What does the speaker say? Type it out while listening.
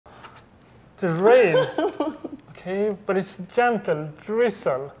the rain. Okay, but it's gentle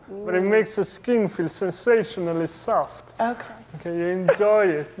drizzle, but it makes the skin feel sensationally soft. Okay. Okay, you enjoy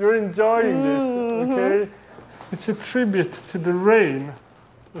it. You're enjoying this. Okay, it's a tribute to the rain.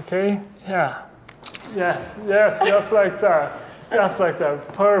 Okay, yeah, yes, just like that, just like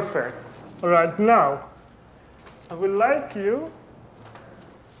that. Perfect. All right, now I would like you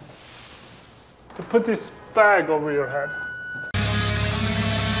to put this bag over your head.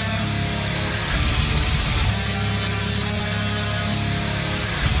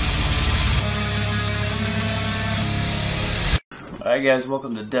 Alright guys,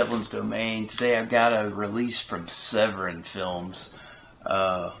 welcome to Devlin's Domain. Today I've got a release from Severin Films.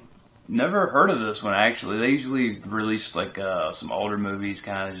 Never heard of this one actually. They usually release like some older movies,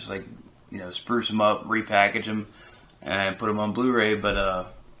 kind of just like, you know, spruce them up, repackage them, and put them on Blu-ray.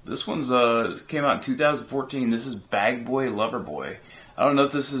 But this one's came out in 2014. This is Bag Boy Lover Boy. I don't know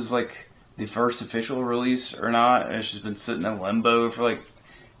if this is like the first official release or not. It's just been sitting in limbo for like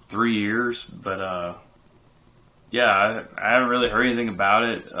 3 years, but yeah, I haven't really heard anything about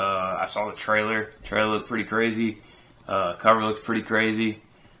it. I saw the trailer. The trailer looked pretty crazy. Cover looks pretty crazy.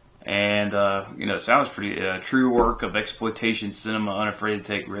 And, you know, it sounds pretty true work of exploitation cinema, unafraid to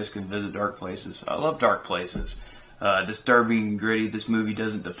take risks and visit dark places. I love dark places. Disturbing and gritty, this movie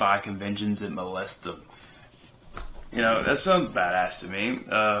doesn't defy conventions, it molests them. You know, that sounds badass to me,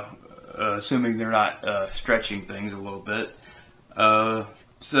 assuming they're not stretching things a little bit.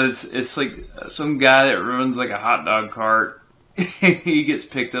 So it's like some guy that runs like a hot dog cart. He gets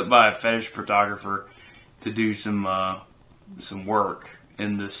picked up by a fetish photographer to do some work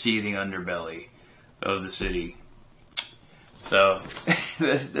in the seething underbelly of the city. So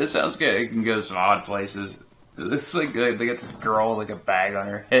this sounds good. It can go to some odd places. It's like they got this girl with like a bag on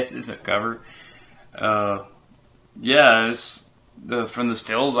her head in the cover. Yeah, from the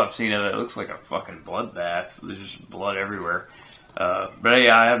stills I've seen of it, it looks like a fucking bloodbath. There's just blood everywhere. But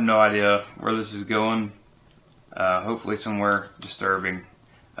yeah, I have no idea where this is going. Hopefully somewhere disturbing.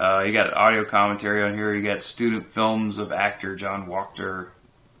 You got audio commentary on here. You got student films of actor John Wachter.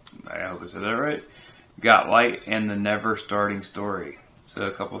 I hope I said that right. Got Light and the Never Starting Story. So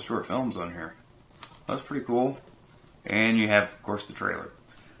a couple of short films on here. That's pretty cool. And you have, of course, the trailer.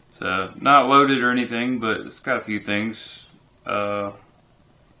 So not loaded or anything, but it's got a few things. Yeah,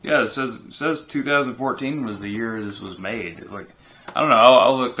 it says 2014 was the year this was made. It's like, I don't know.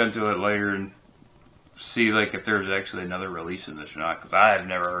 I'll look into it later and see like if there's actually another release of this or not, because I have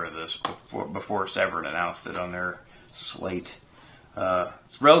never heard of this before Severin announced it on their slate.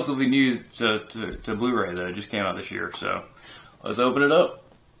 It's relatively new to Blu-ray though. It just came out this year, so let's open it up.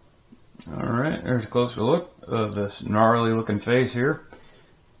 All right, there's a closer look of this gnarly looking face here,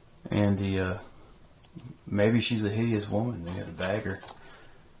 and the maybe she's a hideous woman. They got a bagger.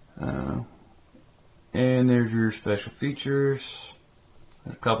 And there's your special features.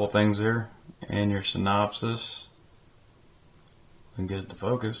 There's a couple things there. And your synopsis. And get it to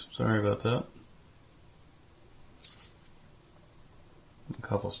focus. Sorry about that. A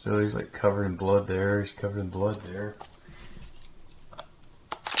couple still. He's like covered in blood there. He's covered in blood there.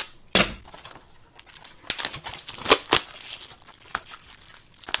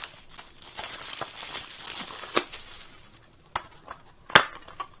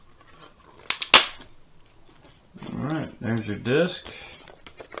 Alright, there's your disc.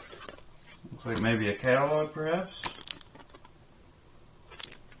 Looks like maybe a catalog, perhaps.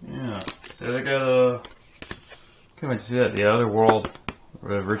 Yeah, so they got a... Can't wait to see that. The Other World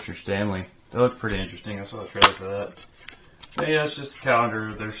with Richard Stanley. That looked pretty interesting. I saw the trailer for that. But yeah, it's just a calendar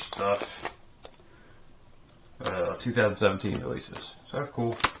of their stuff. 2017 releases. So that's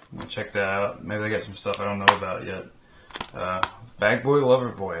cool. I'm gonna check that out. Maybe they got some stuff I don't know about yet. Bag Boy Lover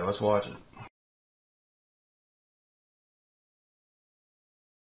Boy. Let's watch it.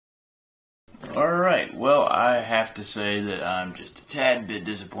 Alright, well, I have to say that I'm just a tad bit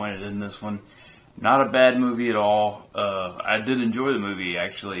disappointed in this one. Not a bad movie at all. I did enjoy the movie,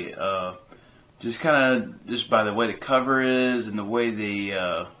 actually. Just by the way the cover is and the way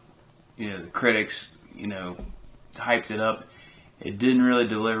the critics, hyped it up. It didn't really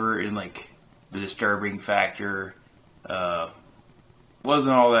deliver in, like, the disturbing factor.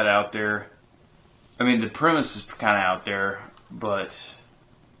 Wasn't all that out there. I mean, the premise is kind of out there, but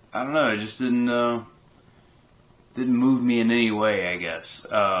I don't know, it just didn't move me in any way, I guess.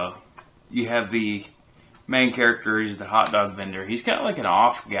 You have the main character, he's the hot dog vendor. He's kind of like an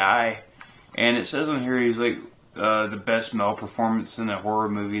off guy, and it says on here he's like the best male performance in a horror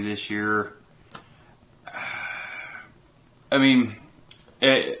movie this year. I mean,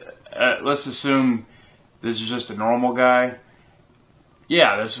 let's assume this is just a normal guy.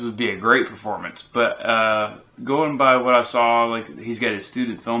 yeah, this would be a great performance. But going by what I saw, like he's got his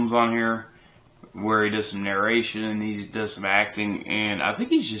student films on here where he does some narration and he does some acting, and I think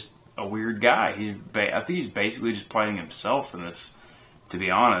he's just a weird guy. I think he's basically just playing himself in this, to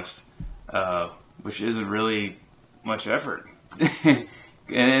be honest, which isn't really much effort. And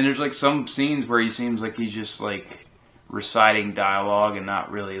there's like some scenes where he seems like he's just like reciting dialogue and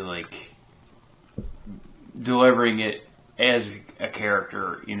not really like delivering it as a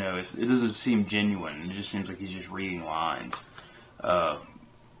character. You know, it doesn't seem genuine. It just seems like he's just reading lines.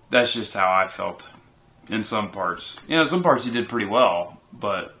 That's just how I felt in some parts. You know, some parts he did pretty well,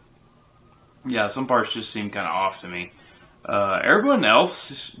 but yeah, some parts just seemed kind of off to me. Everyone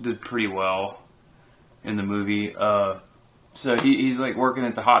else did pretty well in the movie. So he's like working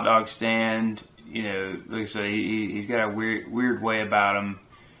at the hot dog stand. You know, like I said, he's got a weird way about him,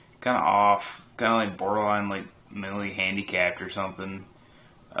 kind of off, kind of like borderline like mentally handicapped or something.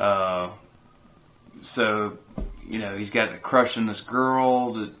 So, you know, he's got a crush on this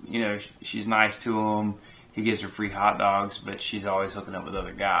girl that, you know, she's nice to him. He gives her free hot dogs, but she's always hooking up with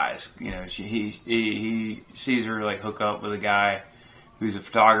other guys. You know, he sees her like hook up with a guy who's a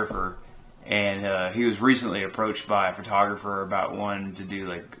photographer, and he was recently approached by a photographer about wanting to do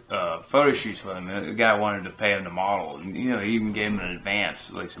like photo shoots with him. And the guy wanted to pay him to model, and you know, he even gave him an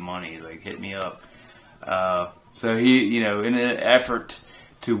advance, like some money, like hit me up. So he, you know, in an effort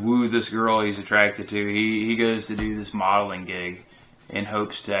to woo this girl he's attracted to, he goes to do this modeling gig in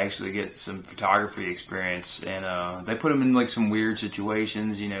hopes to actually get some photography experience. And they put him in like some weird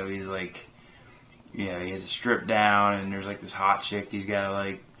situations. You know, he's like, you know, he has to strip down, and there's like this hot chick he's got to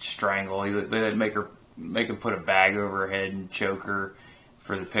like strangle. They make him put a bag over her head and choke her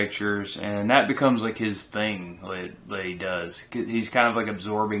for the pictures, and that becomes like his thing that he does. He's kind of like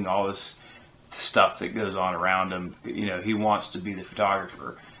absorbing all this stuff that goes on around him. You know, he wants to be the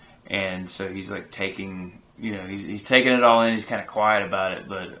photographer, and so he's like taking, you know, he's taking it all in. He's kind of quiet about it,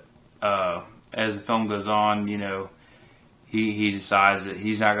 but as the film goes on, you know, he decides that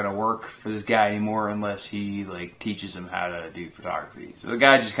he's not going to work for this guy anymore unless he like teaches him how to do photography. So the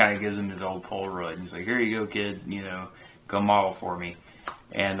guy just kind of gives him his old Polaroid and he's like, "Here you go, kid. You know, go model for me."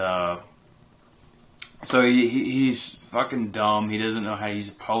 And so he's fucking dumb. He doesn't know how to use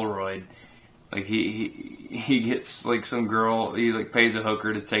a Polaroid. Like he gets like some girl, he like pays a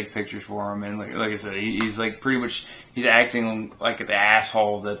hooker to take pictures for him, and like I said, he's like pretty much, he's acting like the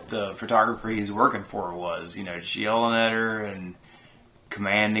asshole that the photographer he's working for was. You know, just yelling at her and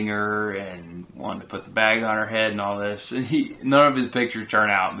commanding her and wanting to put the bag on her head and all this. And none of his pictures turn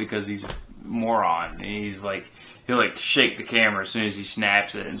out because he's a moron. And he's like, he'll like shake the camera as soon as he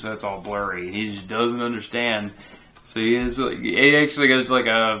snaps it, and so it's all blurry. He just doesn't understand. So he actually goes to like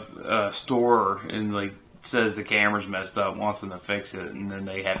a store and like says the camera's messed up, wants them to fix it, and then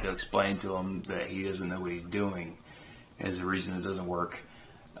they have to explain to him that he doesn't know what he's doing as the reason it doesn't work.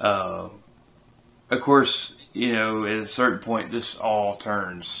 Of course, you know, at a certain point, this all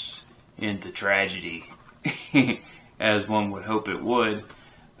turns into tragedy, as one would hope it would.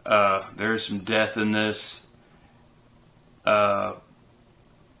 There's some death in this. You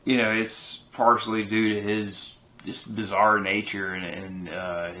know, it's partially due to his just bizarre nature and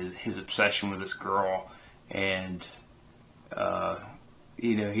his obsession with this girl, and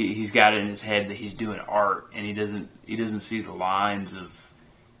you know, he's got it in his head that he's doing art, and he doesn't see the lines of,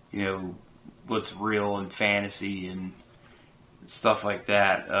 you know, what's real and fantasy and stuff like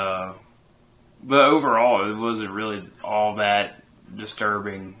that. But overall, it wasn't really all that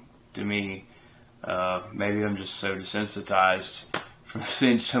disturbing to me. Maybe I'm just so desensitized from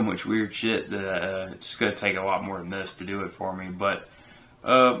seeing so much weird shit that it's going to take a lot more than this to do it for me. But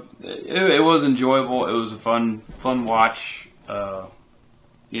it was enjoyable. It was a fun watch.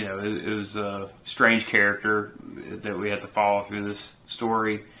 You know, it was a strange character that we had to follow through this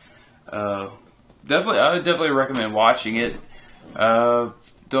story. I would definitely recommend watching it.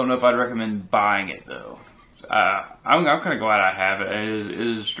 Don't know if I'd recommend buying it though. I'm kind of glad I have it. It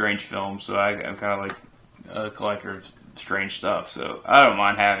is a strange film, so I'm kind of like a collector of strange stuff, so I don't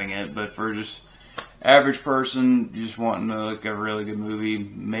mind having it. But for just average person just wanting to like a really good movie,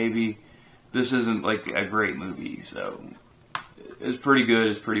 maybe this isn't like a great movie. So it's pretty good,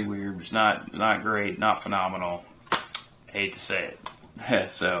 it's pretty weird, it's not great, not phenomenal. I hate to say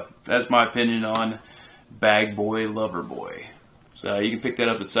it. So that's my opinion on Bag Boy Lover Boy. So you can pick that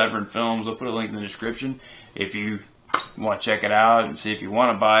up at Severin Films. I'll put a link in the description if you want to check it out and see if you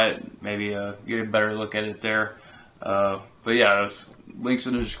want to buy it. Maybe get a better look at it there. But yeah, links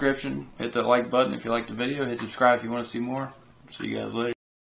in the description. Hit the like button if you liked the video. Hit subscribe if you want to see more. See you guys later.